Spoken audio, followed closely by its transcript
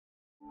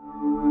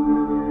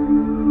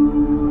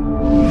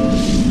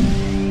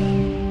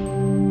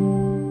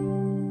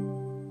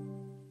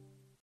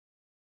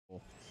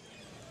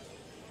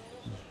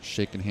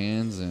shaking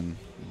hands and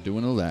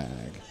doing a lag.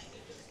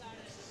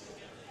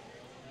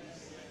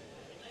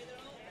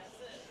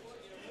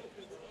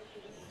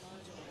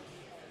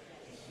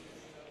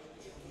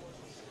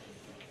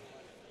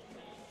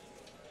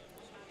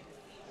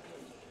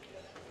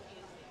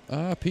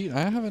 Pete,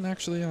 I haven't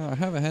actually, I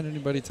haven't had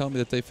anybody tell me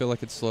that they feel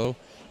like it's slow,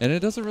 and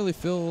it doesn't really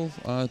feel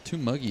too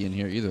muggy in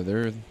here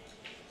either.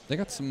 They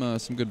got some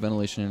good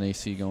ventilation and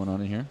AC going on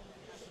in here,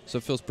 so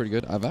it feels pretty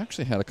good. I've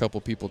actually had a couple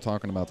people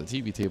talking about the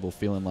TV table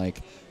feeling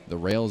like the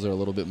rails are a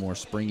little bit more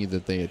springy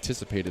than they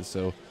anticipated,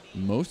 so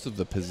most of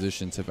the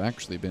positions have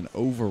actually been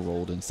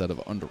overrolled instead of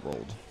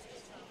underrolled.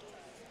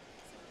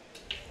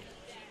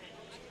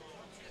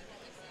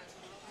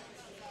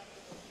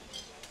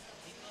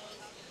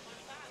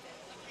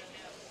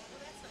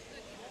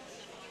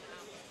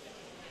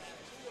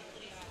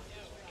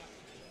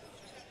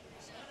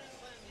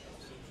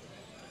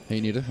 Hey,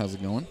 Nita, how's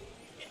it going?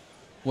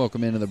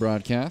 Welcome into the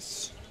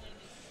broadcasts.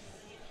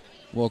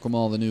 Welcome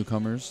all the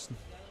newcomers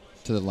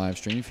to the live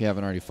stream. If you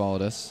haven't already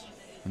followed us,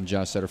 I'm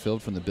Josh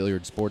Setterfield from the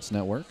Billiard Sports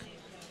Network.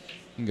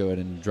 You can go ahead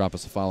and drop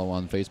us a follow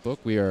on Facebook.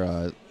 We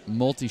are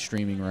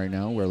multi-streaming right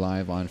now. We're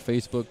live on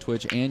Facebook,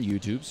 Twitch, and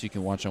YouTube, so you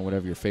can watch on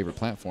whatever your favorite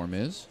platform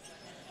is.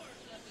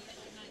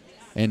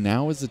 And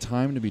now is the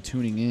time to be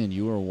tuning in.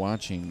 You are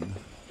watching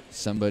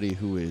somebody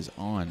who is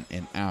on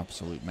an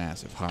absolute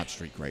massive hot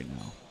streak right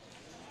now.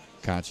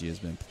 Kaci has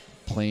been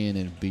playing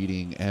and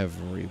beating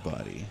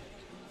everybody.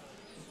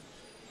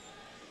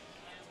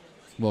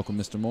 Welcome,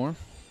 Mr. Moore.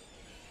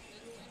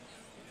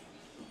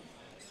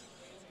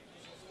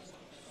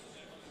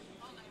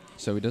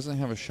 So he doesn't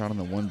have a shot on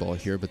the one ball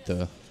here, but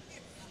the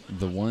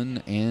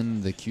one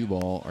and the cue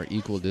ball are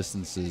equal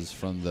distances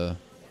from the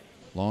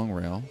long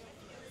rail.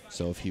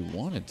 So if he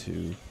wanted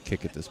to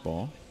kick at this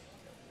ball,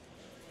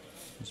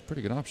 it's a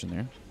pretty good option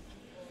there.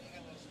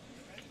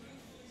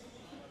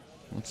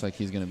 Looks like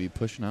he's going to be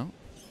pushing out.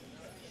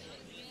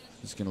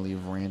 He's going to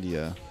leave Randy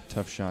a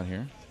tough shot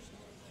here.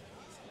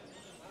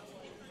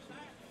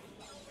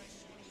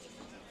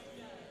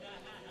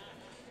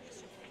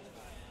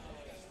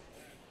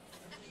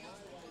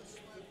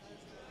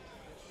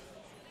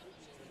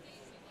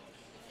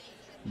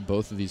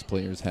 Both of these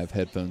players have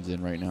headphones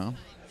in right now.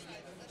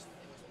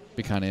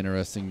 Be kind of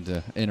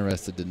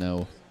interested to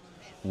know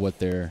what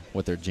their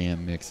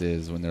jam mix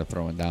is when they're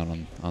throwing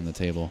down on the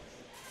table.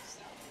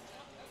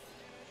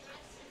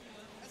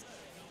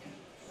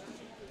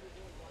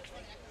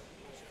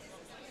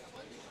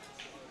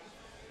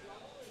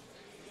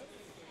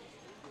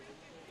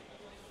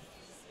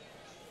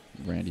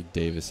 Randy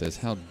Davis says,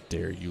 "How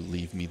dare you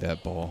leave me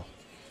that ball?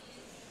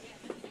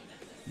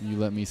 You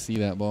let me see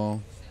that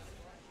ball?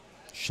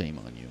 Shame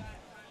on you.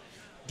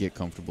 Get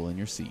comfortable in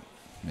your seat,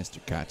 Mr.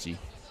 Kaci."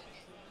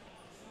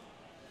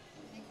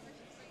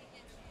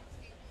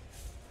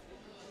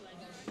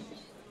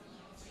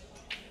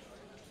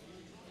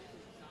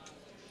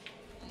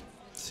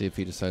 See if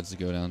he decides to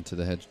go down to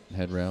the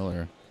head rail,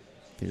 or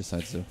if he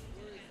decides to,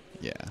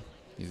 yeah,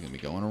 he's going to be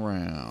going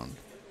around.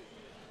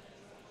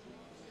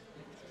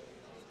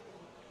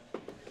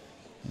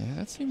 Yeah,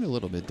 that seemed a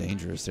little bit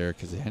dangerous there,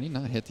 because had he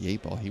not hit the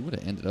 8 ball, he would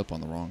have ended up on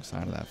the wrong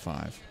side of that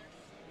 5.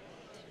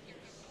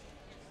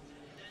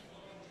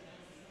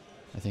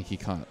 I think he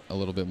caught a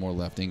little bit more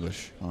left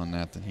English on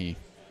that than he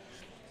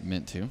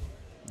meant to.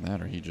 That,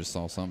 or he just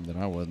saw something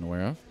that I wasn't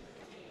aware of.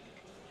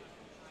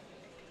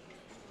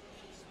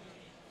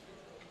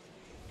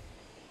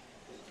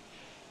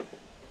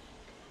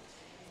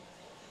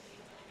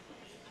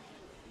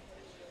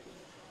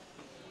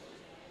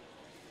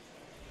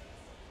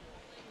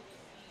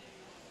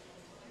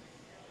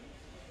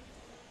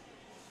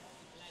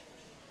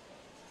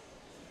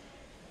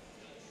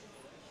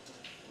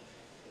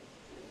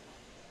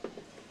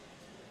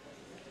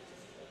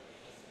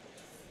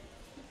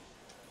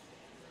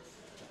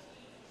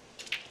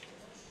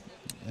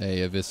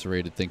 Hey,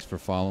 Eviscerated, thanks for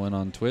following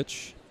on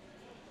Twitch.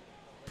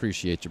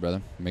 Appreciate you, brother.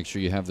 Make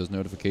sure you have those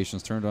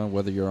notifications turned on,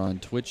 whether you're on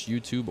Twitch,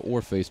 YouTube, or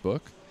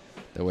Facebook.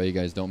 That way you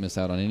guys don't miss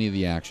out on any of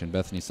the action.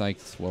 Bethany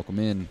Sykes, welcome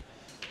in.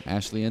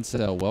 Ashley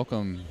Encel,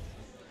 welcome.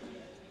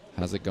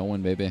 How's it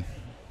going, baby?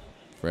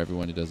 For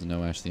everyone who doesn't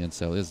know, Ashley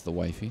Encel is the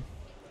wifey.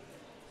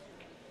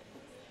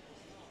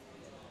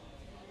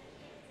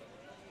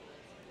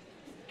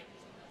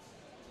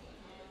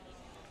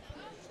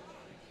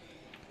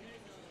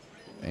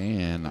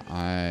 And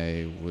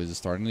I was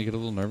starting to get a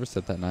little nervous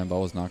that 9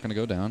 ball was not going to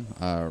go down.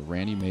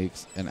 Randy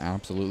makes an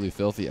absolutely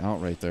filthy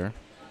out right there.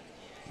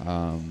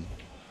 Well,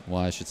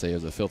 I should say it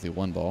was a filthy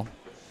 1 ball.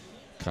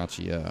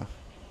 Kaci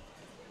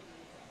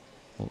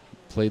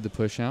played the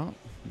push out,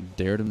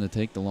 dared him to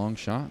take the long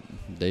shot.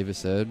 Davis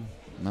said,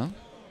 no,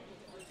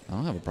 I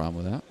don't have a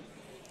problem with that.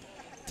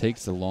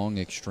 Takes the long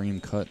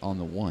extreme cut on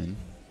the 1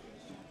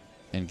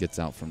 and gets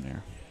out from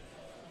there.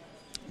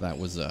 That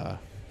was a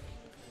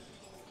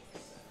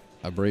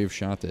brave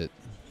shot that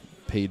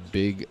paid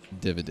big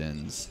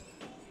dividends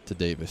to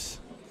Davis.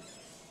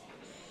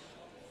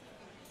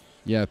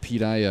 Yeah,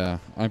 Pete, I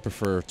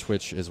prefer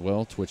Twitch as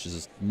well. Twitch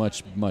is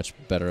much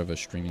better of a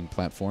streaming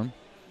platform.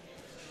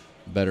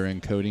 better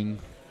encoding,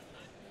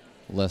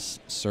 less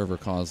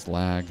server-caused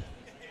lag,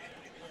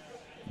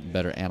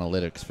 better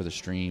analytics for the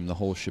stream, the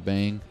whole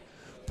shebang.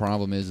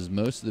 Problem is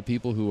most of the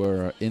people who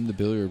are in the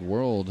billiard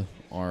world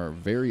are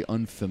very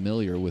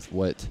unfamiliar with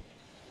what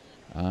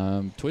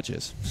Twitch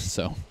is.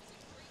 So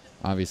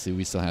obviously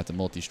we still have to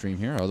multi-stream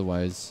here,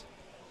 otherwise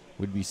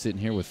we'd be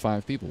sitting here with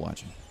 5 people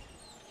watching.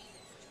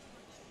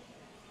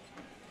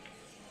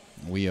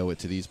 We owe it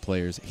to these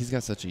players. He's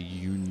got such a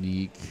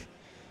unique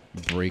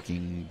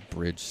breaking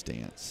bridge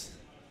stance.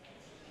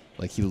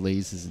 Like, he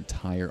lays his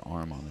entire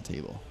arm on the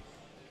table.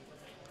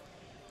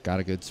 Got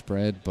a good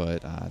spread,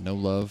 but no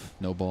love.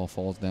 No ball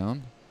falls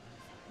down.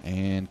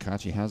 And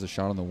Kaci has a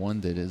shot on the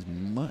one that is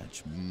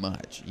much,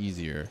 much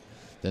easier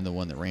than the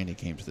one that Randy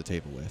came to the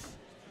table with.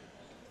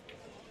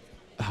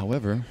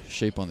 However,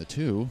 shape on the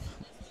 2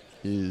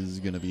 is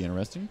going to be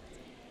interesting.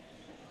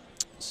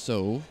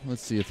 So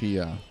let's see if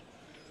he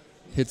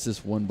hits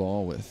this one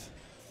ball with,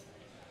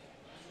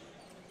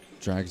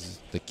 drags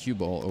the cue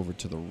ball over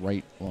to the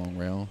right long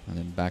rail and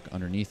then back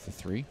underneath the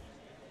 3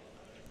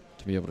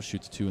 to be able to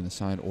shoot the 2 in the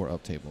side or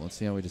up table. Let's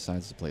see how he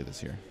decides to play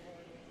this here.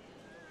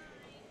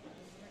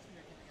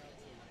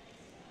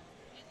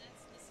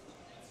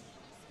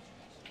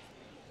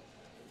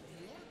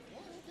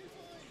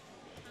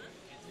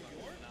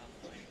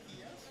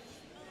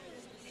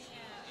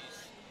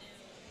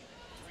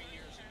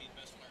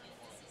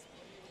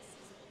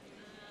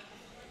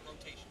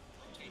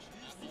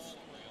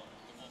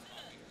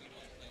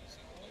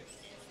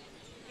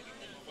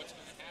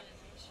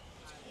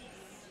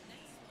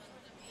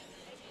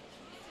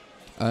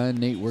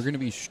 Nate, we're going to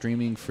be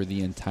streaming for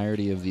the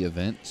entirety of the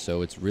event,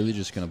 so it's really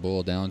just going to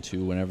boil down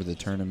to whenever the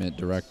tournament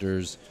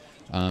directors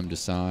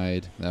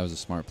decide. That was a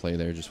smart play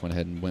there. Just went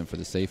ahead and went for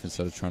the safe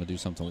instead of trying to do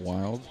something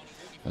wild.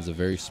 That was a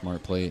very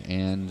smart play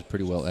and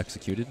pretty well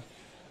executed.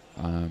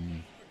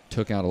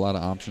 Took out a lot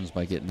of options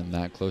by getting him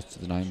that close to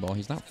the 9 ball.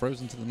 He's not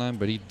frozen to the 9,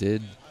 but he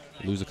did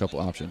lose a couple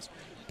options.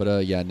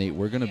 But yeah, Nate,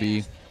 we're going to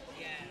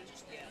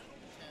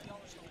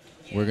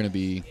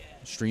be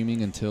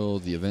streaming until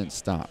the event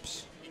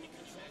stops.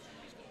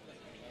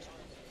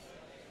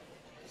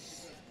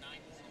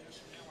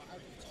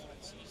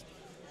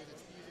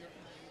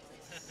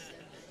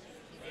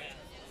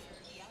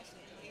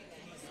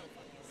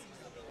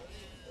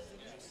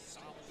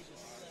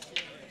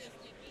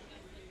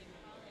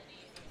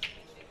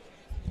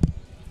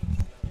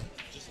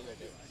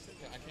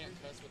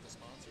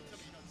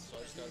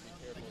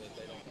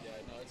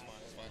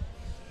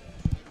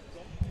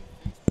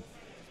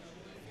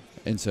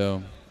 And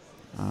so,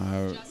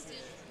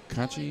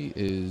 Kaci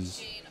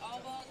is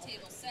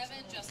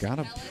got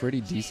a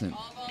pretty decent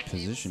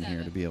position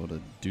here to be able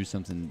to do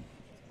something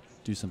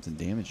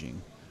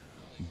damaging,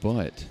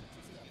 but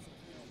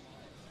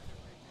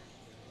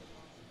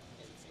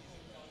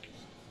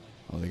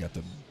oh, they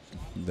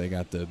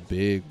got the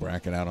big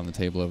bracket out on the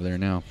table over there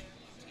now.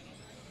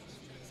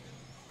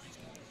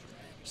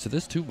 So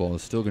this 2 ball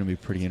is still going to be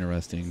pretty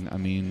interesting. I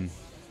mean,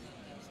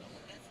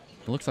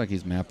 it looks like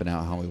he's mapping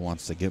out how he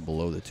wants to get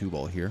below the 2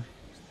 ball here.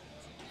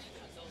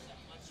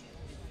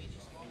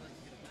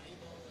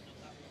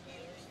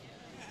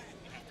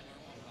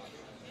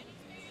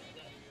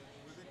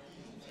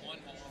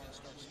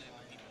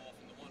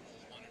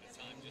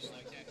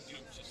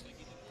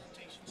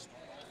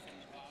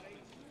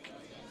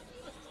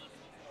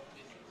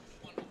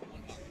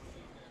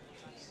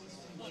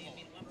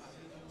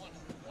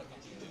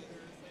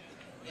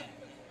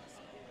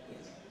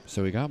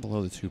 So we got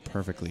below the 2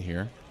 perfectly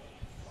here.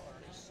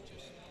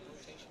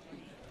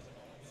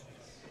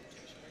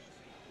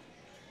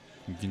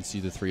 You can see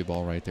the 3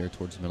 ball right there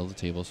towards the middle of the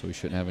table, so we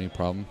shouldn't have any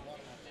problem.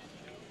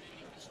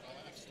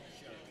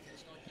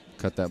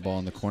 Cut that ball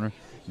in the corner.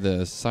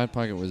 The side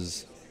pocket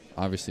was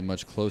obviously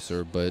much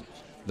closer, but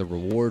the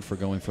reward for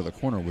going for the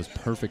corner was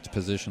perfect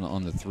position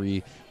on the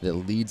 3 that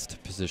leads to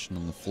position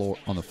on the floor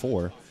on the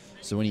 4.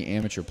 So any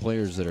amateur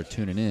players that are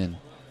tuning in,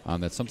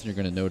 that's something you're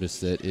going to notice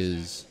that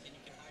is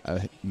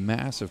a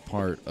massive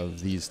part of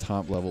these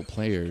top level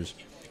players,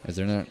 is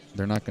they're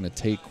not going to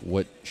take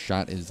what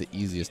shot is the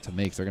easiest to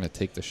make. They're going to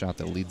take the shot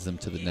that leads them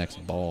to the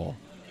next ball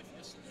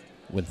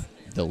with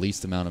the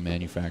least amount of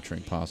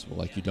manufacturing possible.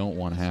 Like, you don't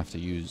want to have to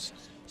use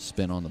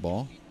spin on the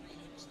ball.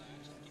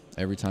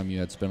 Every time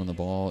you add spin on the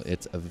ball,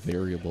 it's a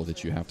variable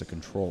that you have to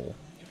control.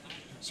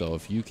 So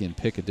if you can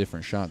pick a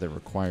different shot that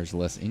requires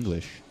less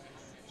English,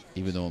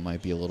 even though it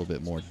might be a little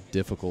bit more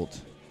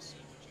difficult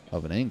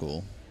of an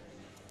angle,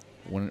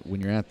 when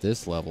you're at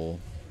this level,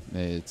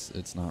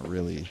 it's not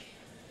really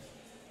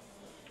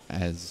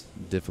as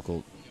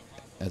difficult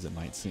as it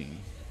might seem.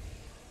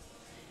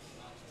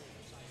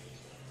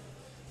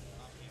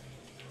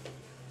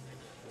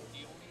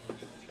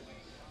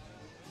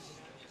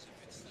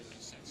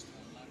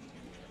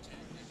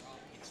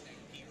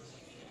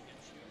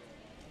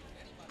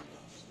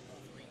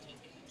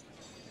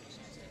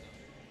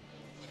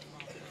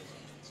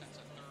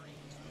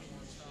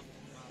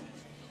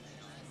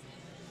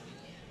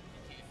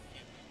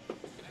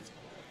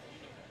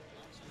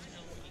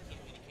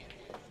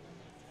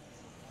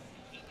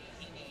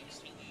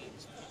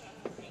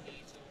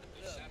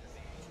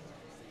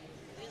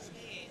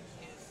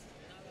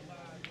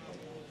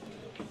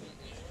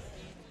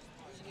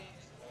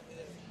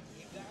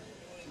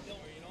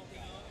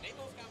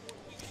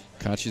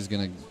 Kaci's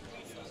going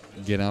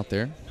to get out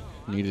there.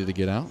 Needed to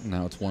get out.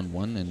 Now it's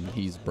 1-1, and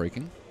he's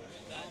breaking.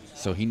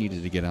 So he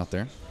needed to get out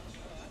there.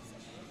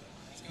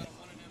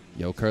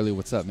 Yo, Carly,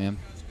 what's up, man?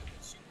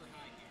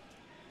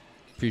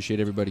 Appreciate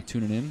everybody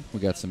tuning in. We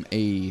got some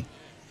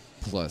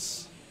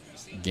A-plus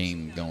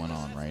game going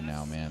on right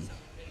now, man.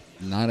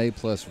 Not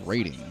A-plus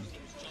rating,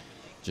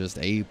 just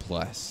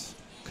A-plus,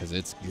 because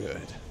it's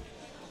good.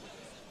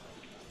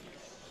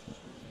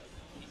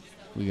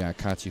 We got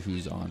Kaci,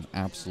 who's on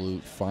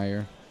absolute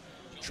fire,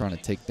 trying to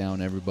take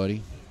down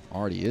everybody.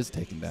 Already is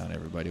taking down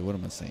everybody. What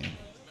am I saying?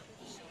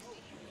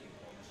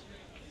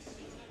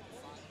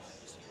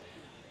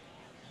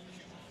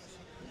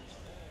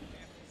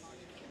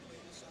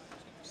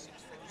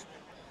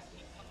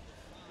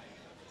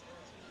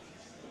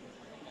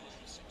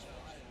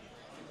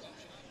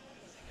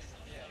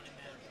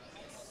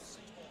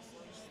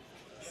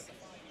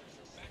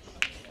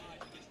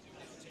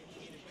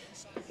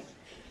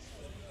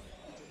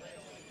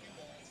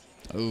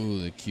 Oh,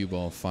 the cue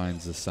ball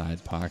finds the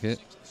side pocket.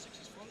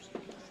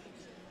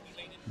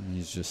 And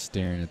he's just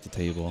staring at the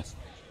table.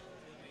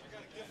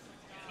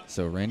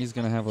 So Randy's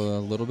going to have a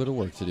little bit of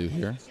work to do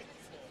here.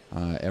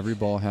 Every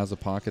ball has a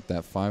pocket.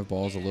 That 5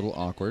 ball is a little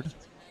awkward.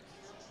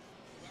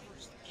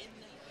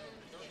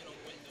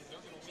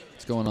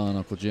 What's going on,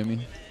 Uncle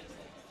Jimmy?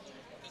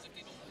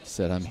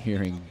 Said I'm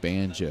hearing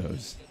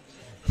banjos.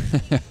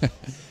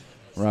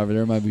 Robert,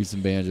 there might be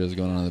some banjos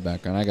going on in the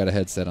background. I got a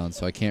headset on,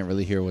 so I can't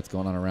really hear what's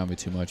going on around me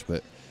too much,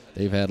 but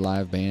they've had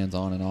live bands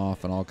on and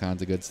off and all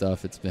kinds of good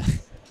stuff. It's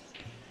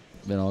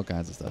been all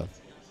kinds of stuff.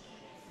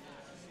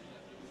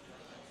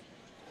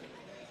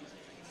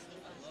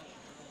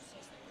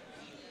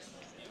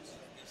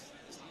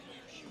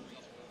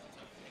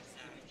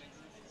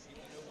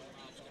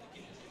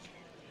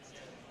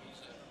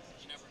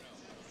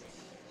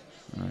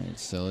 All right,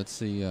 so let's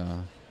see.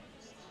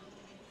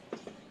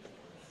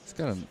 It's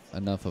got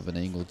enough of an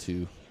angle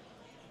to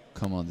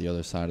come on the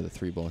other side of the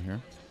 3 ball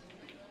here.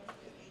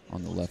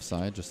 On the left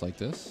side, just like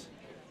this.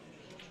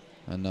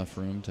 Enough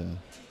room to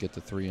get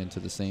the 3 into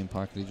the same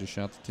pocket he just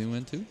shot the 2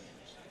 into.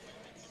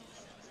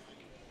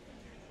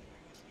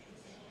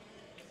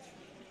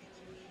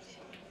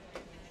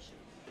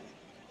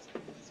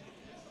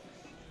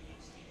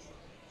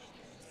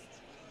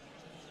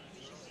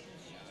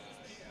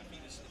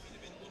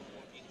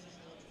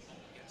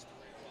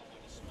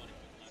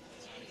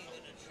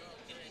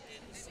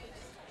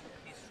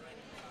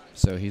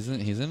 So he's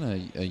in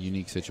a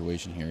unique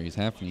situation here. He's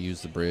having to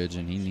use the bridge,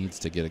 and he needs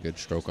to get a good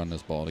stroke on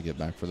this ball to get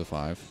back for the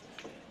 5.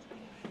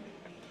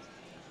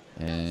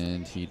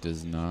 And he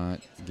does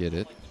not get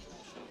it.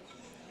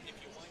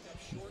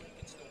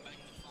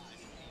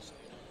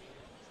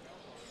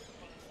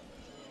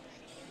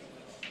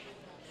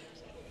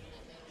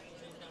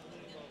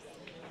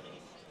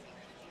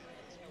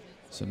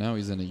 So now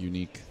he's in a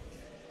unique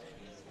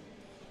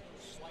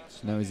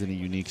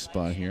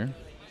spot here.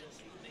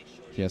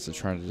 He has to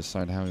try to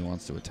decide how he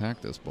wants to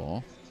attack this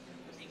ball.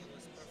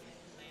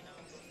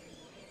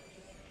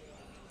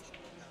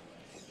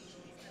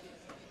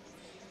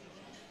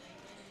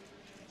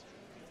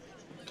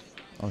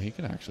 Oh, he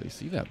can actually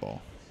see that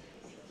ball.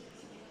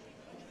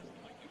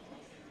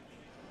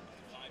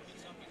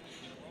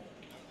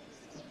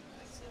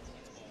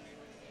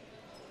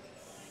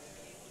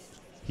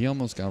 He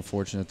almost got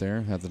fortunate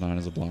there, had the 9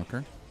 as a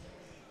blocker.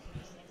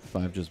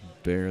 5 just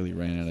barely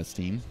ran out of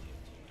steam.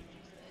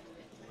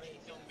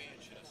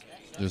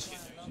 Just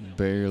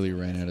barely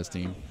ran out of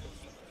steam.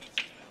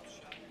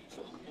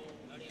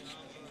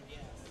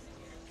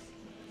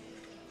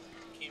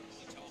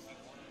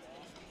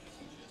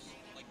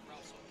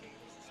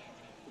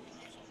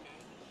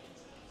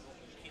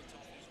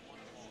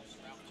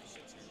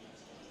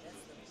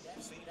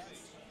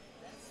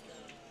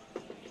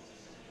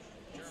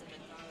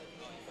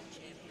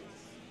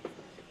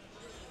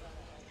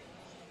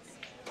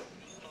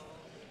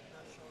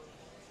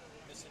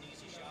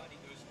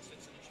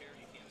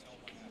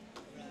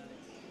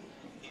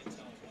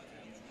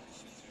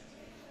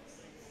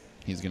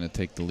 He's going to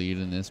take the lead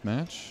in this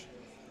match.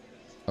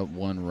 Up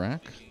 1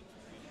 rack.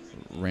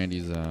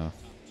 Randy's going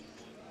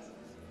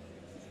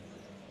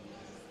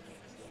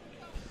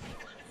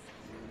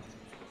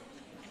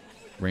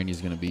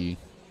to be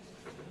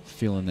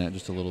feeling that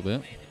just a little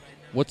bit.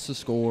 What's the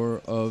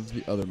score of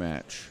the other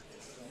match?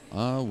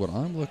 What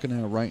I'm looking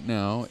at right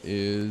now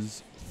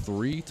is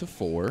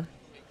 3-4.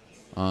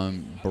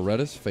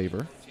 Beretta's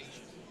favor.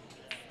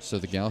 So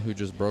the gal who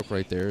just broke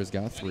right there has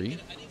got 3.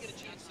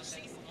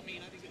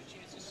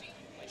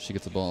 She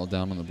gets the ball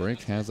down on the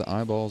break, has the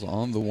eyeballs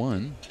on the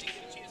 1.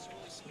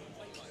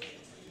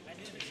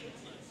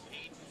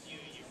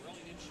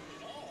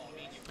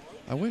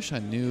 I wish I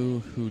knew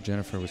who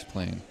Jennifer was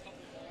playing.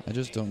 I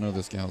just don't know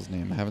this gal's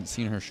name. I haven't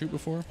seen her shoot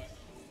before,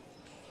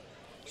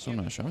 so I'm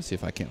not sure. Let's see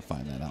if I can't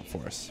find that out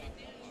for us.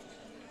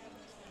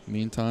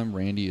 Meantime,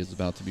 Randy is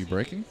about to be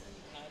breaking.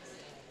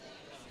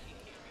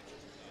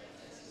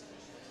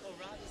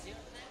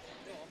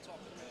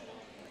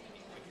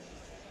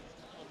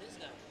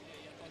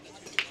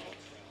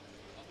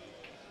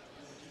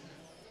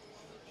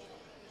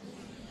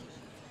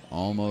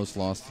 Almost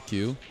lost the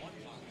cue.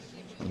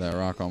 That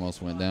rock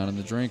almost went down in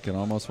the drink. It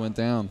almost went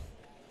down.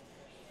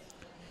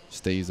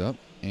 Stays up.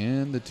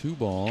 And the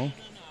 2-ball.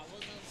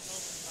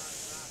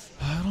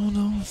 I don't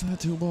know if that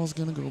 2-ball's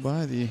going to go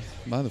by the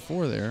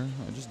 4 there.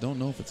 I just don't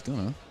know if it's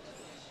going to.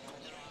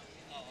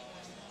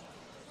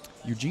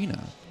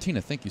 Eugenia.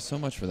 Tina, thank you so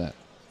much for that.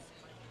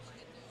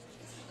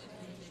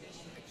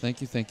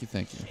 Thank you, thank you,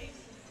 thank you.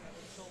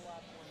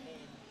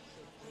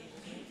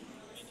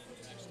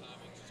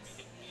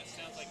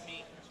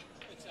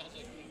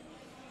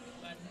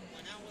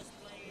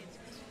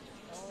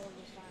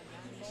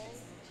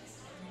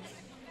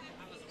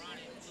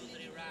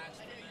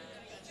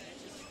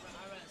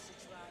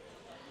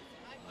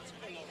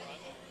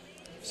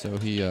 So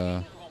he,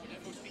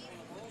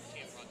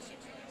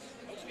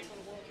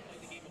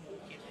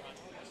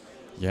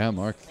 yeah,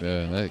 Mark,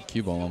 that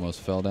cue ball almost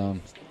fell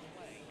down.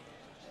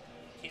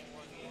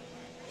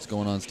 What's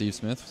going on, Steve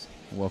Smith?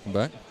 Welcome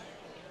back.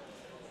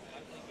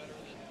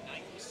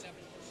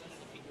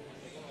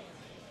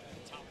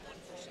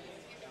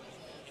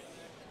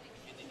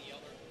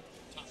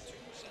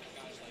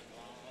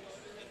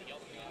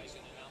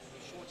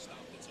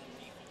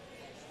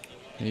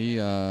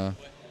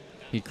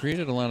 He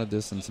created a lot of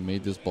distance and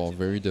made this ball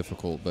very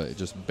difficult, but it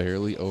just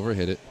barely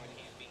overhit it.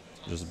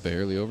 Just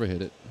barely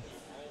overhit it.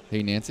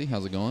 Hey, Nancy,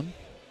 how's it going?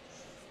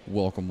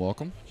 Welcome,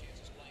 welcome.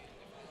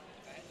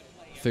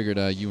 Figured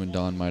you and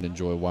Don might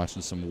enjoy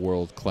watching some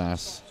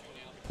world-class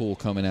pool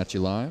coming at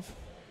you live.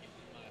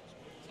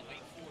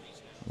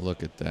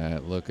 Look at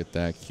that. Look at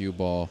that cue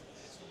ball.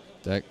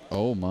 That,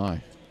 oh,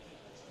 my.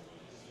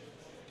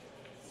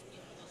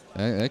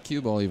 That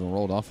cue ball even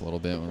rolled off a little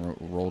bit when it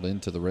rolled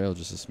into the rail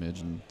just a smidge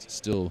and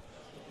still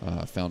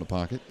found a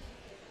pocket.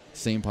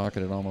 Same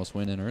pocket it almost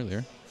went in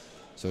earlier.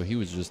 So he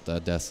was just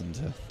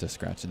destined to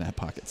scratch in that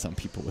pocket, some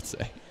people would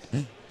say.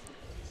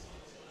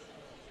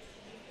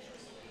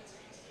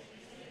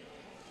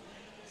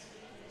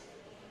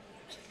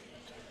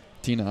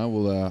 Tina,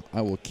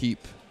 I will keep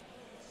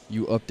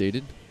you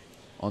updated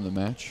on the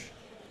match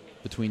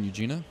between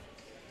Eugenia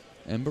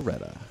and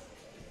Beretta.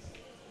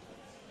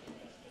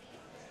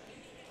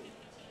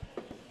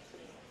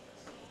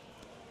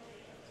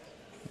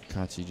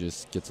 Kaci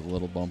just gets a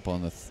little bump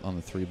on the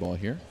 3-ball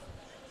here.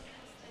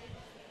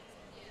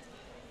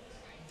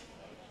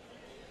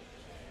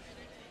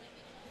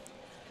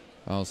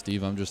 Oh,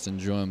 Steve, I'm just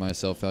enjoying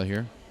myself out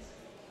here.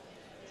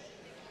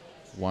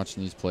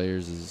 Watching these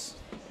players is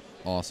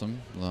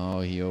awesome. Oh,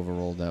 he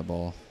overrolled that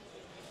ball.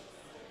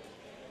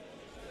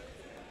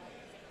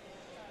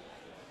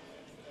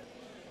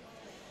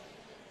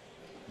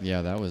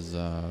 Yeah, that was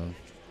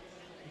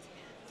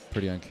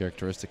pretty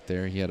uncharacteristic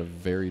there. He had a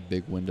very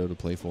big window to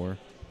play for.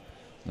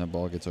 And that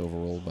ball gets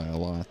overrolled by a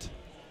lot.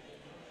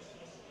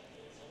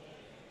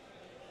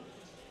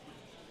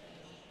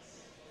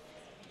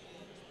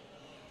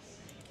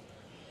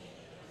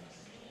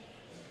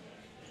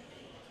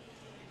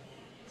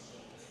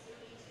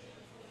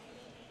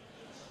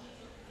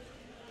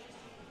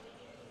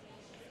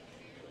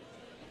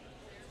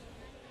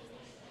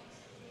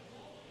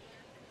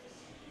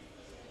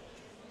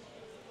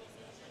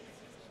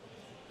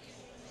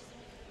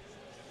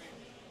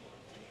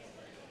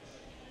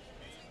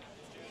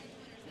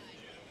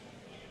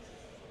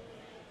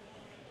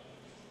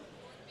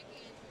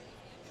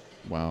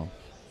 Wow.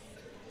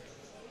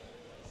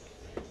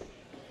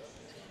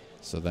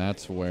 So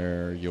that's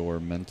where your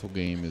mental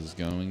game is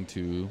going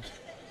to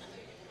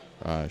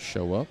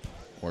show up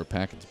or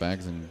pack its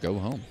bags and go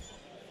home.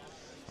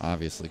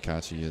 Obviously,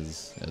 Kaci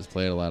has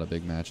played a lot of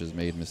big matches,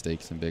 made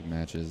mistakes in big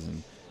matches,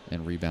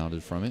 and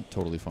rebounded from it.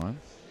 Totally fine.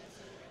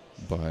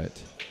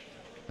 But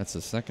that's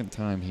the second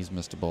time he's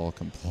missed a ball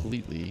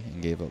completely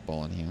and gave up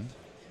ball in hand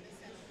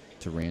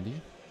to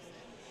Randy.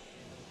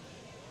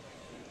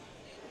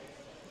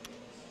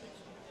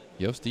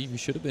 Yo, Steve, you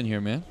should have been here,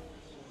 man.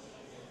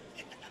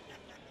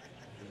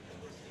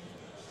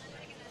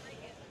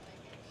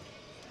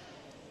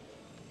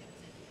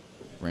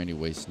 Randy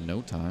wastes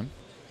no time.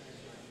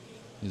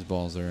 These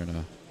balls are in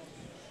a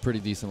pretty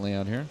decent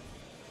layout here.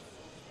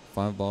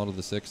 5-ball to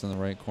the 6 in the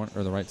right corner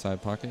or the right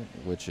side pocket,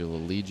 which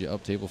will lead you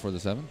up table for the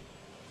 7.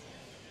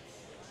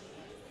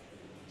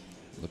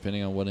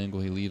 Depending on what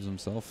angle he leaves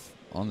himself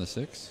on the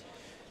 6,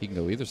 he can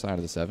go either side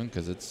of the 7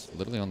 because it's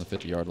literally on the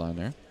 50-yard line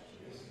there.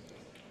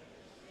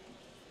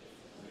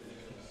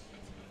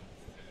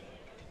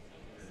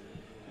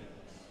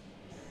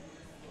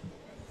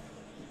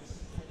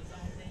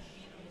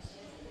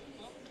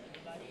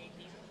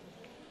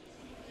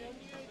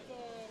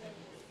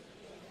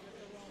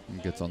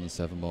 Gets on the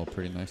 7-ball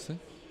pretty nicely.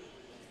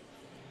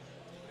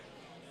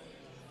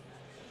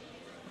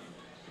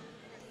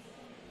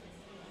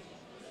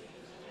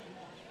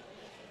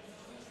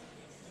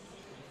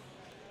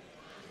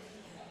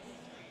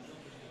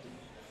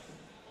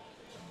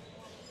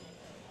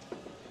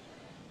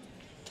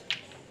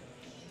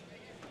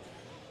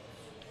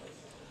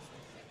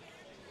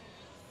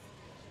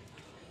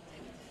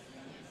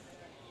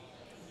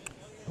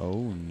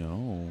 Oh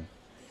no.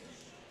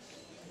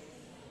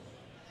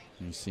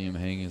 You see him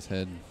hang his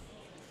head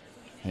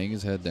hang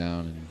his head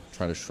down and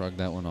try to shrug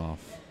that one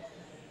off.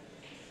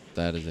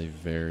 That is a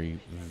very,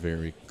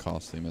 very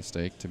costly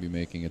mistake to be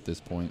making at this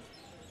point.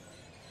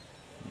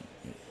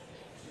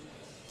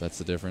 That's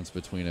the difference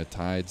between a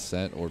tied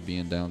set or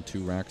being down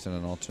 2 racks in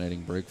an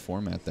alternating break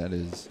format.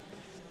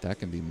 That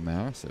can be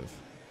massive.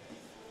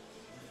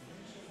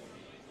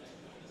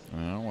 I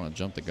don't want to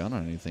jump the gun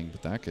on anything,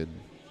 but that could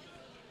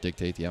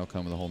dictate the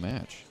outcome of the whole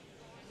match.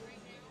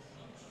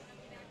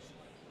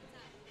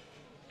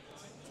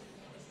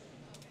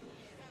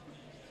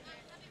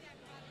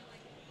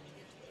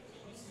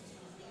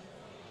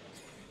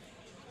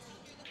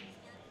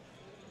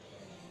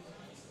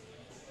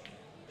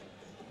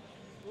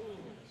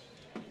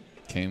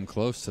 Came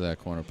close to that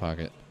corner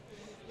pocket.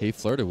 He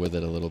flirted with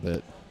it a little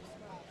bit.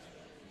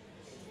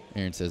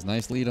 Aaron says,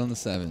 nice lead on the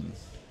 7.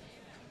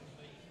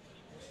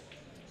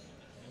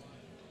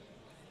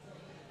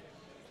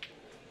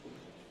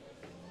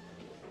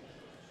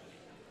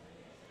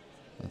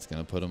 That's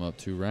going to put him up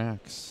 2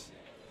 racks.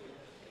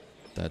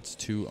 That's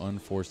 2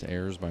 unforced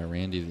errors by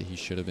Randy that he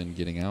should have been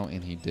getting out,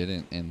 and he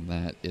didn't. And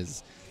that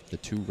is the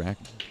 2-rack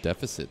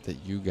deficit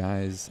that you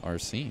guys are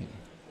seeing.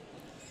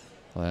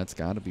 Well, that's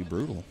got to be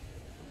brutal.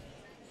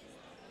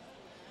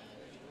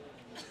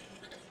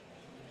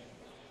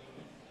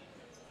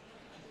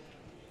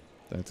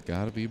 That's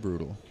got to be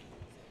brutal.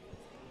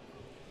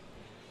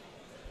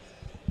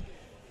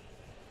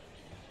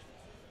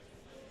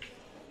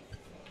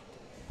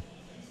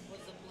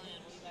 What's the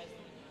plan? What are you guys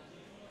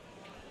doing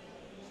now?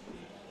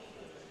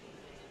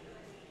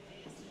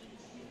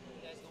 What are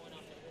you guys going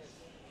after this?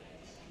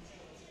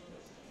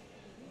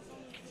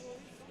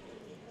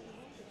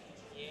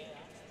 Yeah.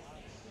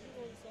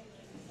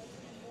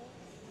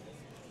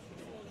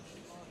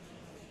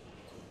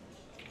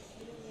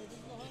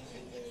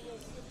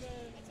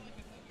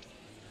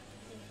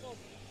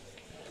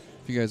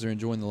 If you guys are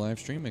enjoying the live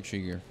stream, make sure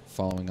you're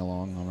following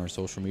along on our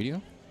social media.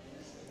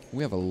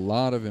 We have a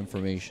lot of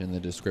information in the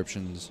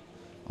descriptions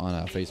on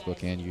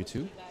Facebook and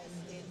YouTube.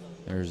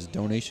 There's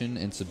donation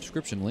and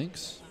subscription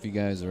links. If you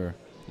guys are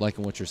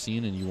liking what you're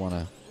seeing and you want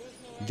to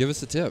give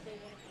us a tip,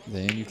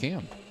 then you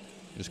can.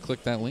 Just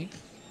click that link.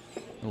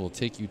 It will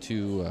take you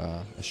to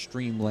a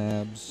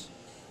Streamlabs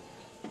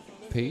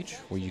page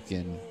where you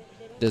can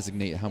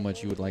designate how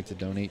much you would like to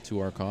donate to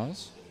our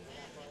cause.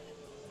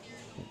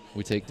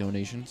 We take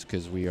donations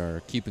because we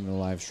are keeping the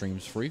live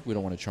streams free. We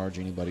don't want to charge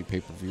anybody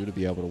pay-per-view to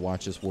be able to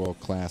watch this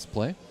world-class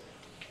play.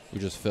 We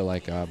just feel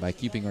like by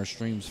keeping our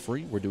streams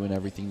free, we're doing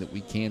everything that we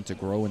can to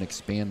grow and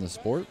expand the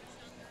sport.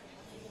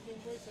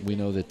 We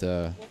know that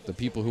the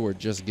people who are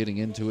just getting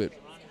into it,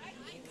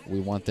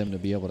 we want them to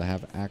be able to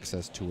have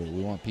access to it.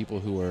 We want people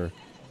who are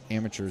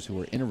amateurs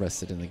who are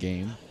interested in the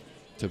game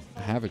to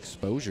have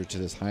exposure to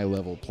this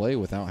high-level play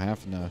without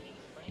having to,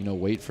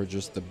 wait for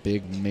just the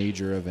big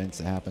major events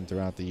that happen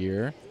throughout the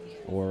year,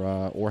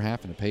 or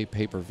having to pay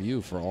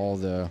pay-per-view for all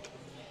the,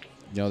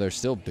 they're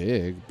still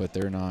big, but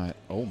they're not.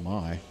 Oh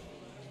my.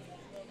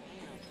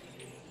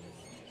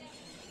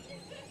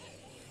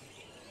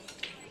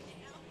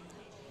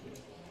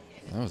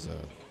 That was a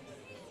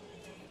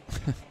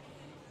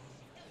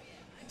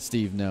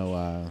Steve,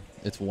 no,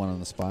 it's 1 on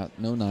the spot.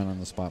 No 9 on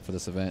the spot for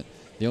this event.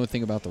 The only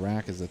thing about the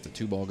rack is that the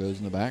 2 ball goes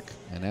in the back,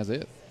 and that's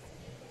it.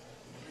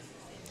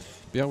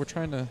 But yeah, we're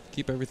trying to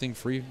keep everything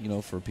free,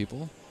 for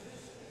people.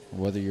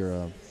 Whether you're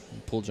a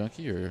pool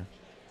junkie or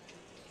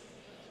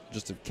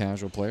just a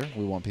casual player,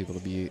 we want people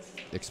to be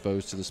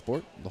exposed to the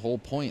sport. The whole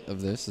point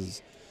of this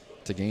is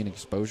to gain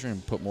exposure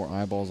and put more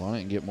eyeballs on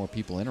it and get more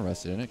people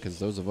interested in it, because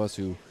those of us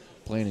who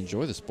play and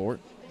enjoy the sport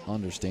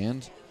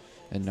understand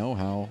and know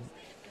how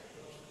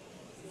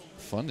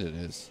fun it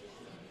is.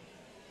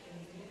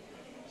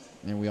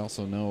 And we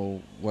also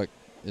know what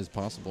is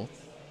possible.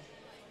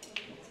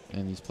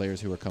 And these players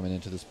who are coming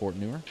into the sport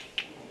newer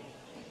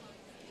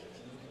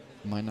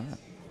might not.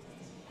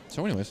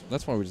 So anyways,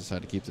 that's why we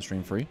decided to keep the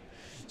stream free.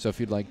 So if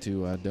you'd like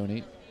to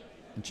donate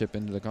and chip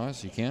into the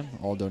cause, you can.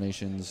 All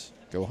donations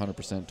go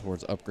 100%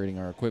 towards upgrading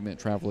our equipment,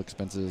 travel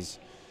expenses,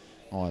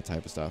 all that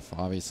type of stuff.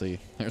 Obviously,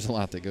 there's a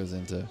lot that goes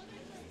into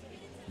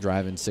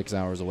driving 6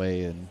 hours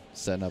away and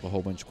setting up a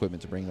whole bunch of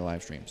equipment to bring the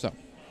live stream. So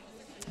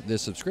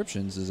this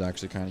subscriptions is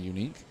actually kind of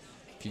unique.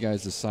 If you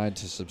guys decide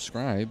to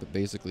subscribe,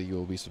 basically you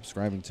will be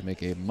subscribing to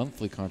make a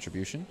monthly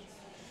contribution.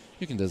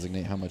 You can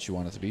designate how much you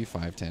want it to be,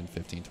 5, 10,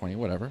 15, 20,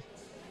 whatever.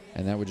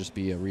 And that would just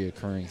be a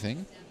reoccurring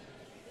thing.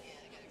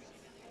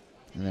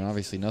 And then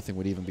obviously nothing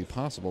would even be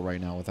possible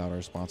right now without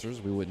our sponsors.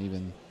 We wouldn't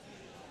even,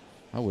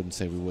 I wouldn't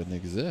say we wouldn't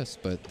exist,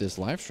 but this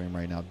live stream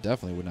right now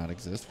definitely would not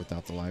exist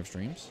without the live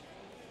streams.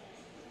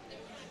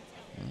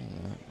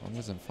 I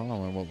wasn't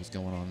following what was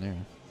going on there.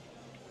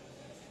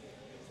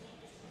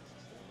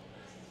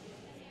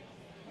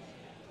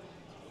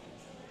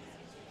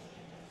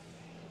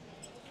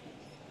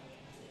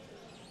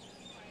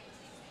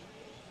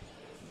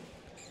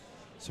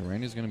 So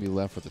Randy's going to be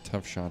left with a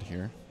tough shot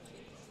here.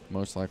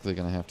 Most likely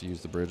going to have to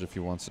use the bridge if he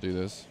wants to do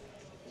this.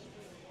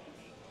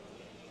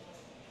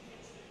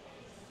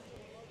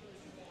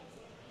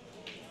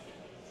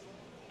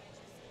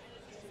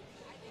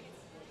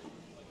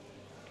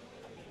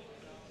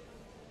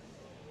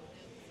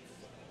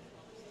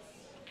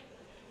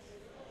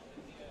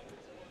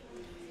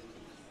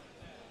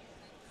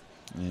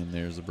 And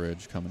there's the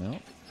bridge coming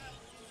out.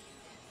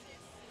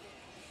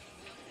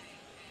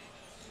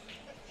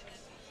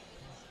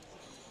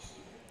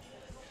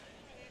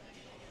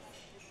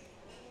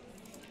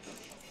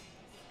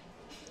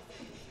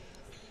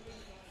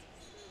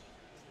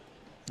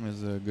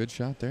 There's a good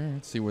shot there.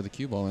 Let's see where the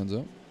cue ball ends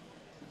up.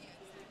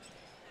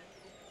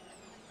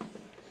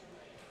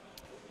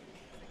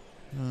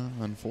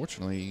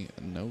 Unfortunately,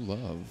 no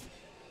love.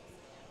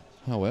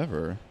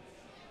 However,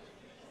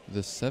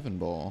 this 7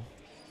 ball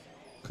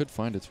could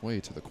find its way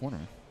to the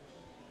corner.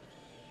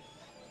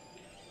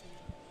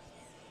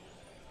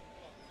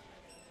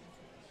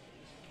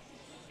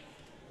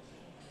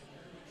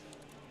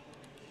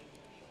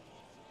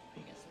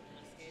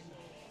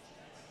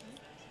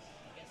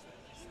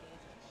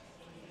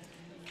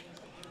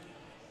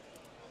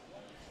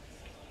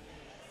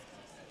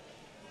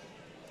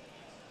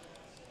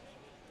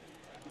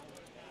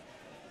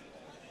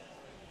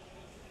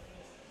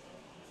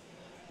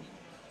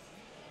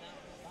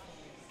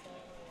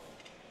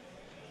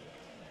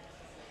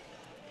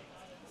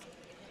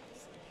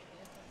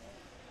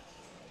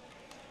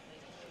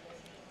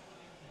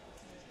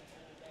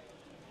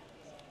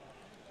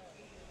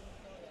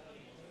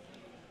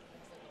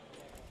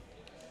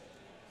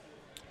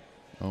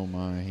 Oh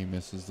my, he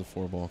misses the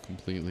 4 ball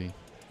completely.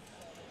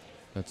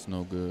 That's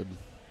no good.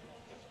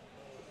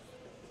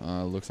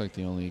 Looks like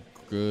the only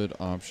good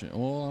option.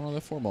 Well, I don't know,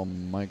 the 4 ball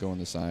might go on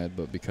the side,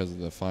 but because of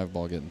the 5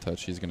 ball getting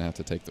touched, he's going to have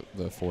to take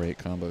the 4-8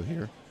 combo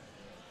here.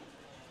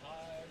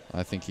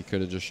 I think he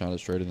could have just shot it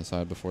straight in the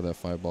side before that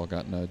 5 ball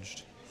got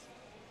nudged.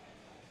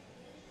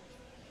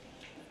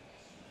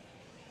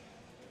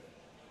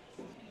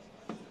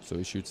 So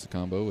he shoots the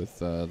combo with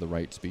the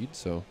right speed,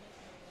 so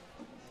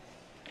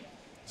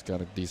he's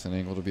got a decent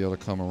angle to be able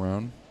to come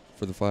around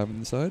for the 5 on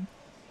the side.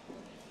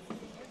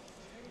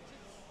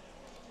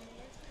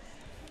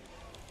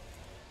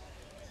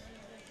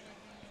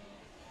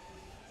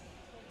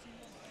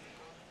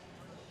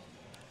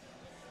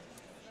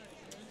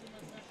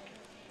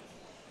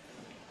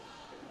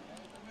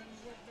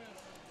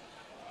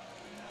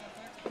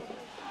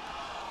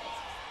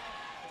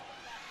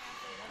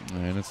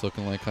 And it's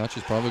looking like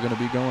Kaci's probably going to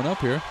be going up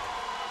here.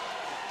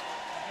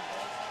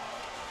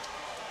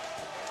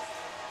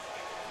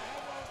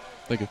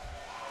 Thank you.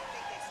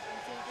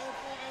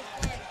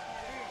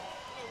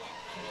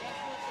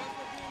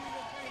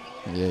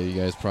 Yeah, you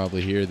guys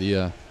probably hear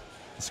the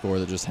score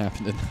that just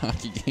happened in the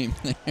hockey game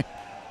there.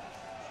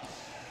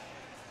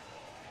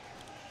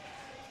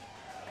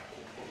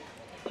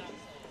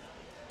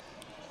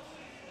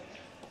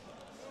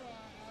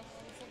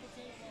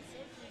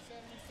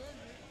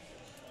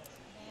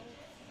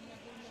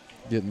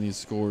 Getting these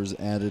scores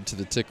added to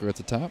the ticker at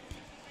the top.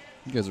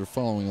 You guys are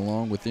following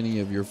along with any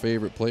of your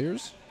favorite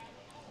players,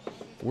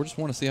 or just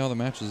want to see how the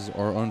matches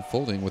are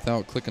unfolding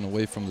without clicking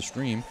away from the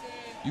stream,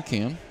 you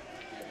can.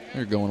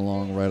 They're going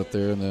along right up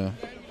there in the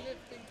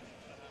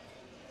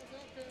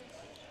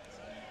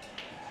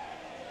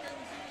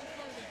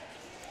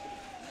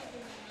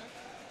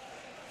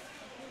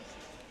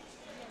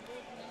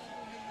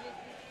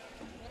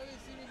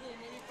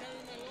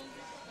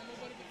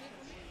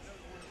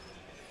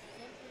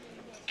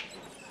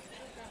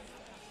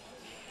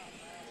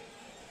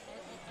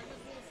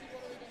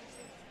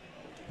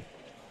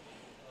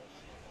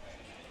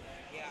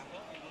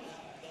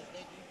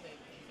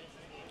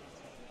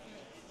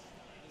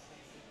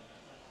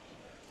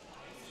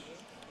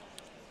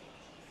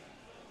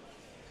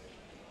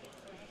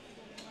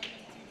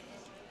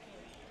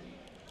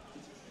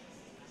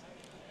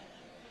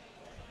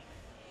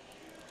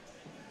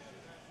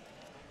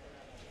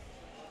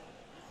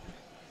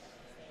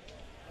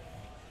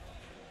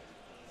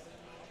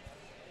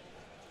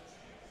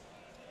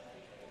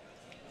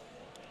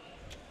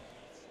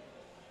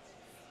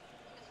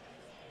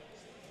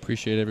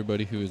Appreciate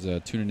everybody who is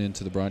tuning in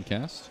to the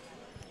broadcast.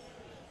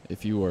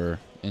 If you are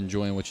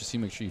enjoying what you see,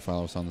 make sure you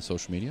follow us on the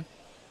social media.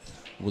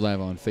 We're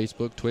live on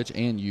Facebook, Twitch,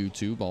 and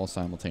YouTube all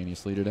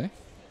simultaneously today.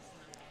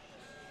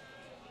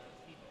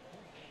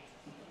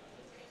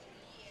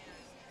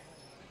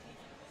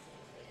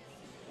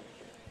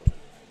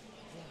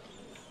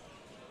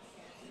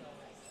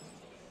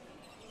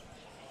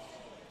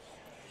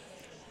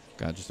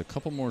 Got just a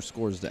couple more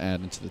scores to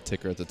add into the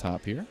ticker at the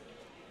top here.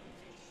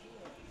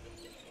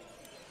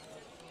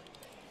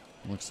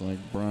 Looks like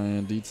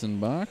Brian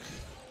Dietzenbach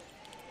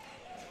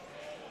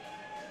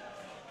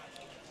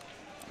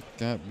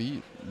got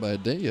beat by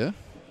Daya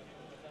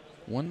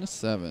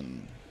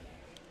 1-7.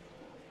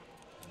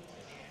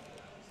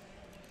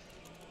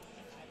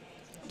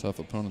 Tough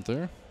opponent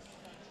there.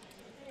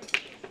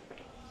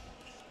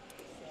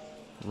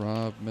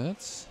 Rob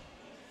Metz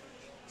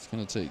is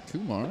going to take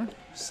Kumar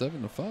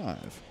 7-5.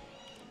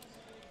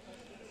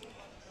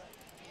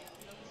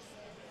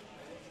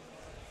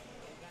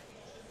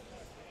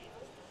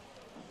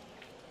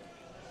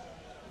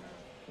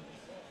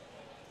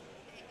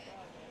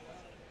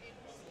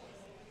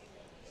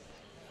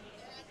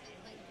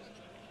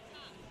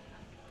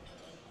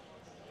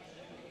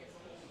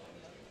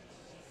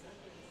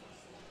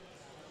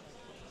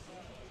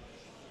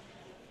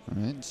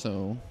 All right,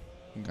 so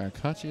we got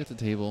Kaci at the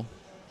table.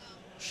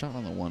 Shot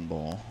on the 1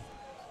 ball.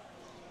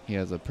 He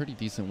has a pretty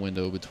decent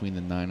window between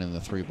the 9 and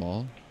the 3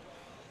 ball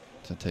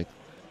to take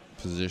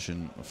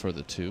position for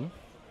the 2.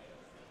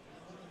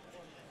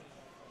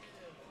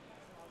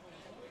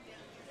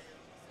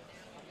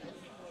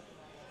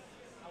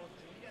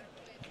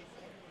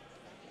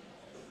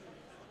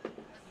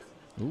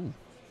 Ooh.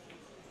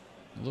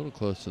 A little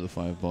close to the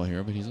 5 ball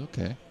here, but he's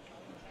okay.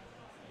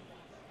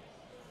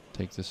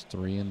 Take this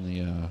 3 in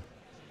the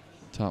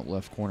top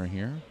left corner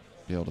here.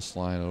 Be able to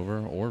slide over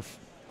or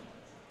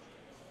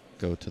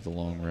go to the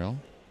long rail.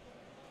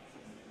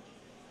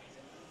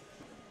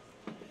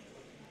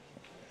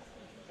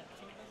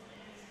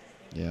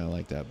 Yeah, I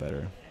like that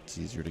better. It's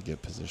easier to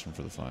get position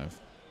for the 5.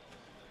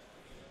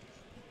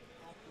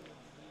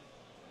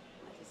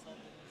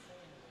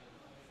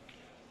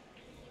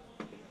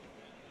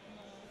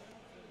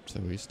 So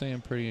he's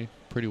staying pretty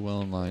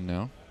well in line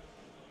now.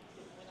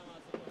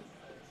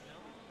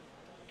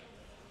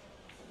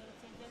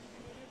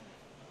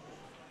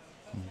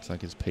 Looks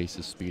like his pace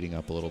is speeding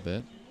up a little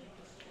bit,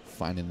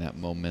 finding that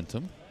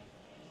momentum.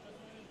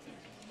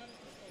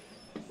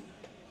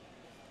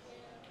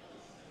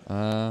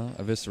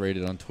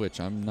 Eviscerated on Twitch.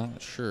 I'm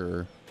not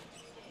sure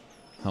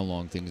how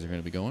long things are going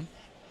to be going,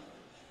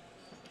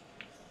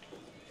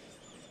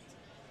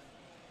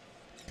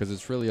 because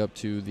it's really up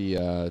to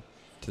the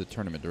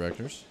tournament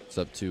directors. It's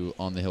up to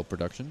On the Hill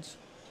Productions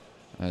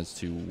as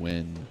to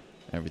when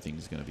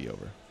everything's going to be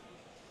over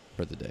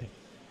for the day.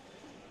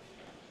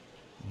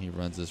 He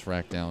runs this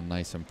rack down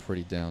nice and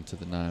pretty down to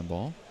the 9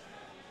 ball.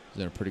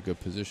 He's in a pretty good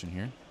position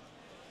here.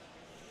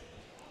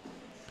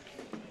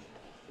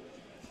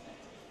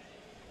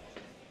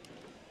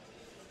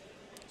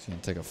 He's going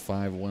to take a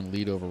 5-1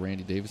 lead over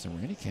Randy Davis, and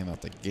Randy came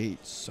out the gate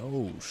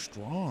so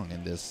strong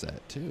in this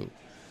set too.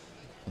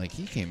 Like,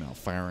 he came out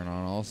firing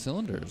on all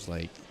cylinders.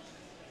 Like,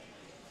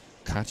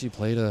 Kaci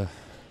played a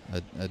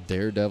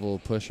daredevil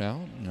push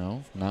out, you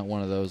know, not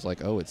one of those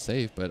like, oh, it's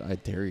safe, but I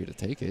dare you to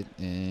take it,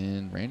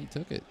 and Randy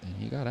took it, and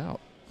he got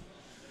out.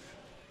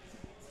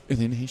 And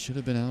then he should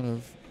have been out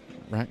of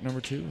rack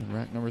number 2 and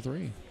rack number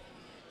 3.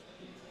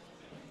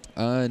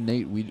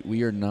 Nate,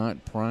 we are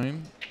not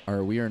Prime,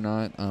 or we are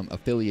not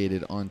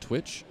affiliated on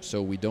Twitch,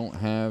 so we don't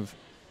have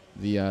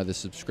the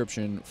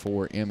subscription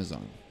for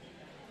Amazon.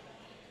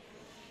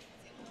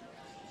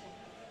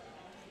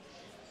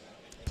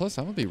 Plus,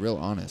 I'm gonna be real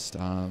honest.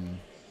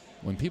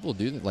 When people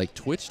do that, like,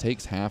 Twitch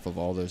takes half of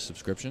all those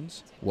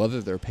subscriptions,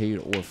 whether they're paid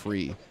or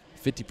free.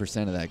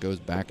 50% of that goes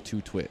back to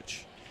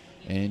Twitch.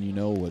 And you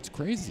know what's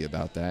crazy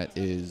about that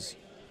is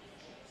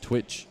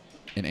Twitch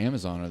and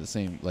Amazon are the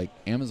same. Like,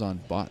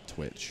 Amazon bought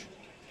Twitch.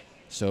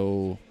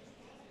 So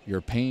you're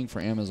paying for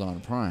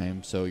Amazon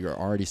Prime, so you're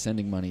already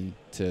sending money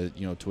to,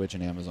 you know, Twitch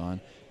and Amazon.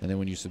 And then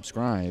when you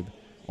subscribe,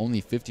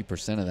 only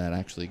 50% of that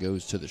actually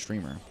goes to the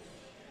streamer.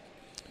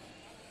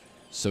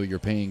 So you're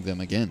paying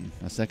them again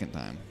a second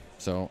time.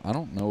 So I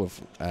don't know if,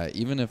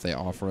 even if they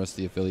offer us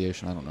the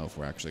affiliation, I don't know if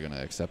we're actually going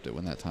to accept it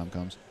when that time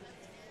comes.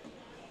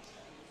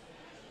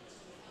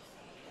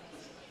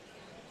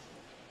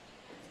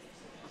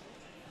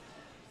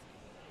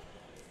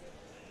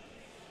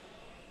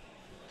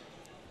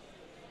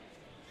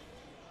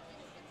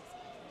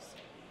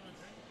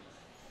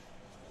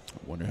 I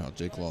wonder how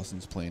Jake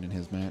Lawson's playing in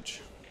his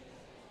match.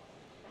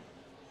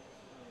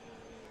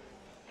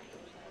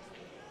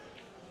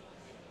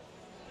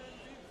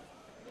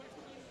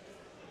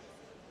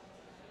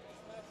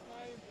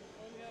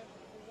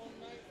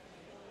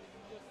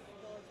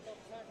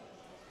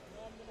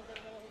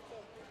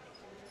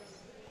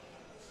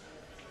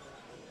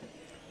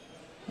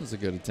 That was a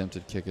good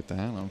attempted kick at that.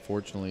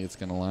 Unfortunately, it's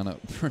going to line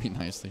up pretty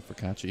nicely for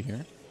Kaci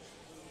here.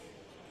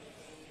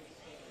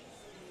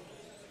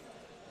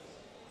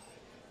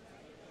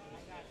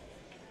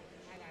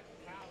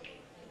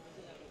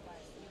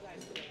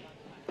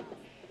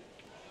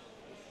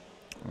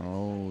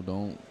 Oh,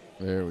 don't.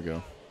 There we go.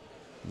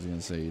 I was going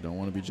to say, you don't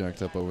want to be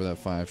jacked up over that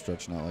 5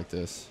 stretching out like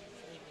this.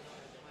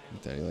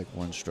 Daddy, like,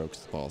 one strokes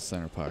the ball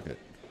center pocket.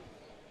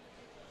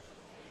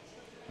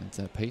 That's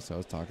that pace I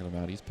was talking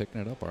about. He's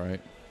picking it up all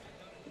right.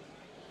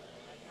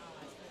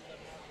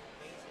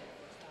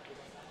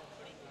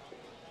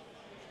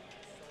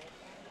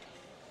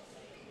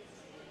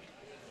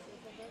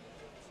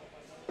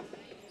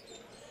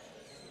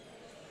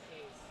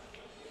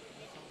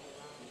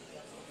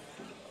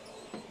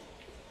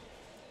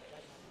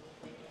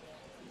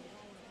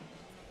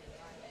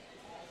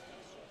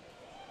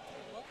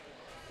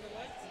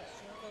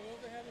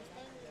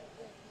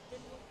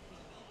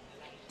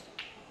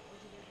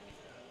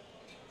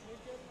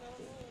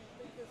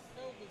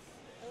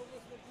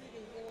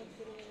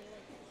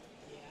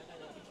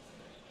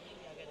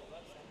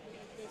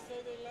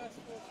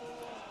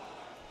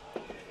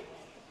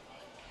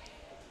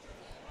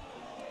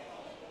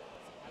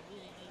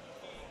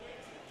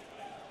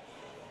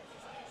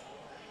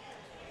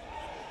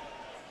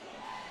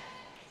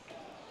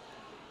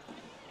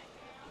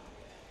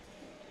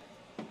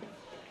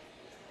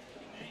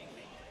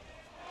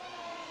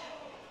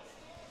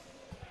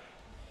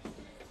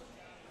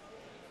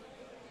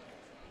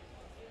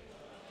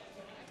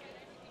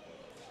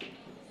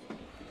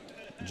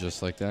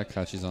 just like that,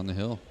 Kaci's on the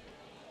hill.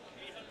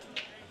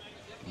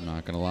 I'm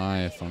not gonna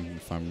lie, if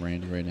I'm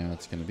Randy right now,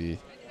 it's gonna be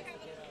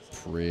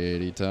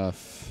pretty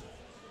tough.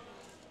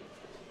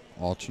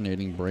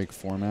 Alternating break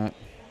format.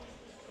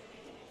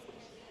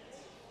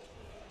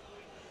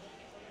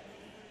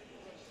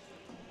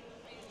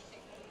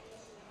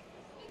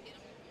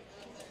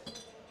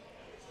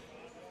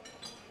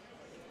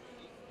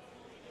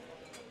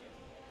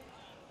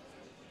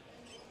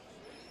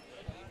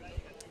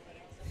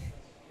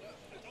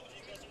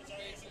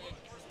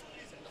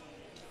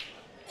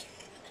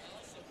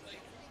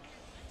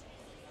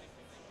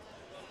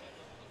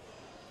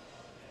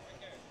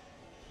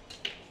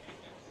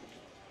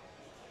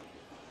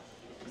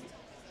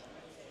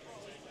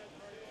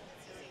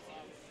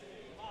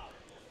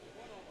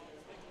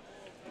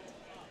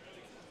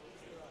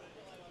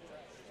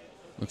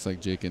 Looks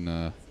like Jake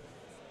and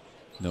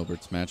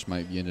Nilbert's match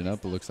might be ending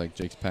up. It looks like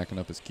Jake's packing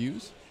up his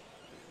cues.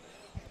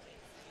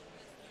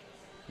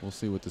 We'll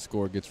see what the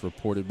score gets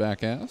reported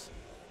back as.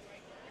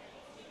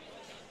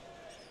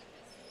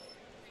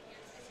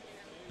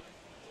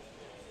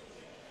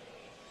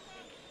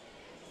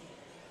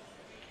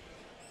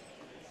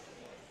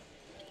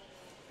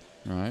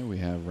 All right, we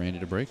have Randy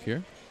to break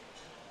here.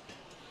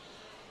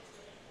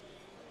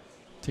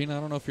 Tina, I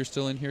don't know if you're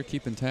still in here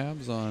keeping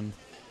tabs on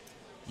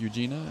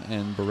Eugenia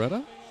and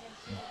Beretta,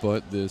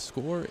 but the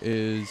score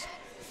is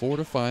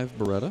 4-5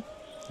 Beretta.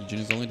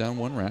 Eugenia's only down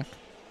 1 rack.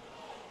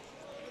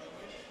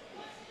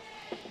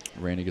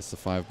 Randy gets the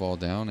 5 ball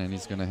down, and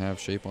he's going to have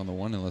shape on the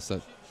 1 unless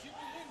that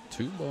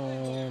 2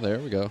 ball. There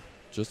we go.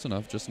 Just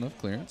enough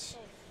clearance.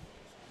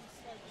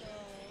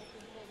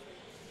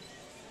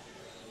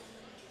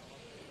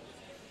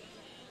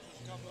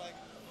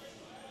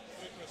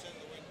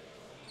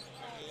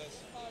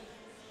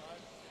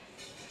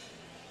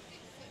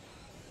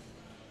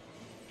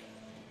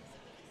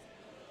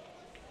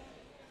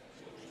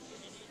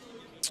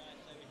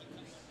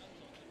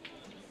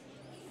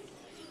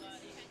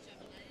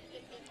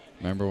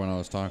 Remember when I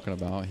was talking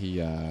about he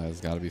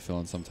has got to be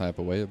feeling some type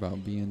of way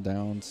about being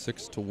down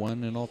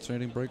 6-1 in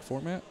alternating break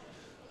format?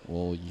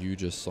 Well, you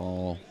just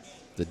saw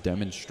the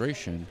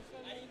demonstration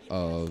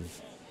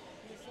of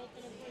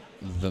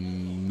the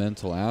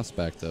mental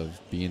aspect of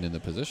being in the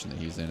position that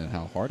he's in and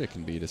how hard it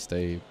can be to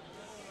stay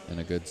in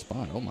a good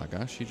spot. Oh my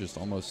gosh, he just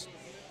almost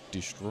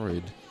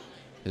destroyed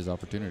his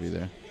opportunity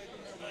there.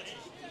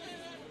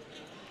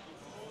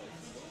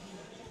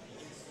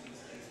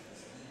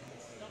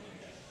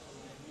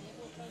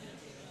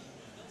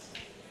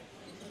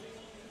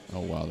 Oh,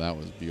 wow, that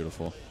was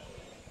beautiful.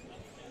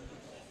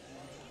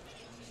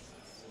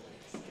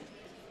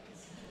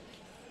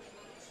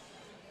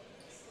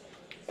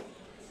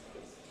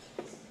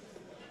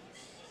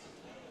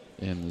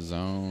 In the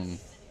zone.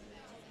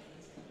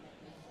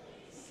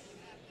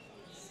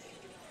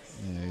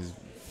 Yeah, he's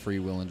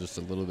freewheeling just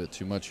a little bit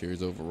too much here.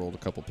 He's overrolled a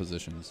couple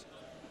positions.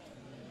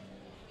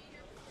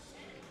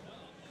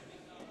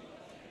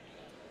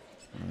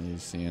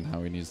 He's seeing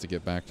how he needs to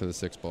get back to the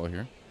 6 ball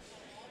here.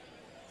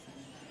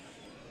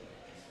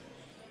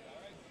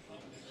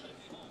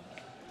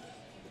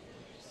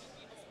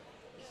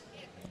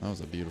 That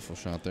was a beautiful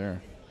shot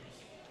there.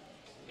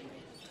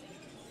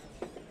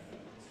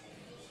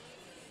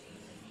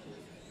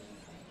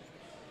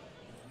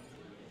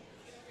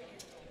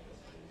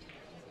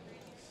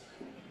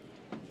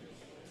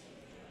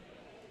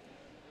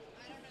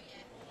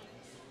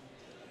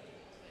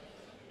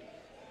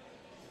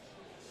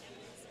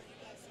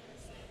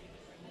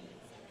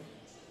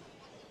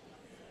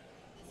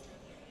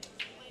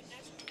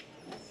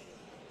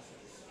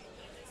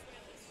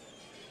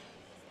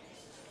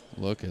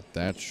 Look at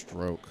that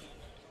stroke.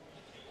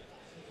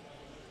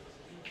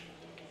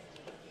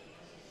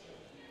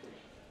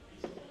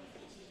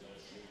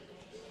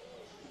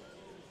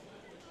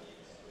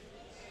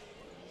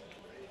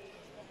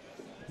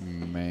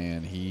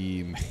 Man,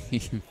 he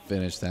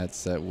finished that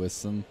set with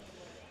some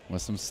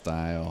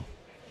style.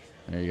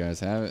 There you guys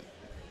have it.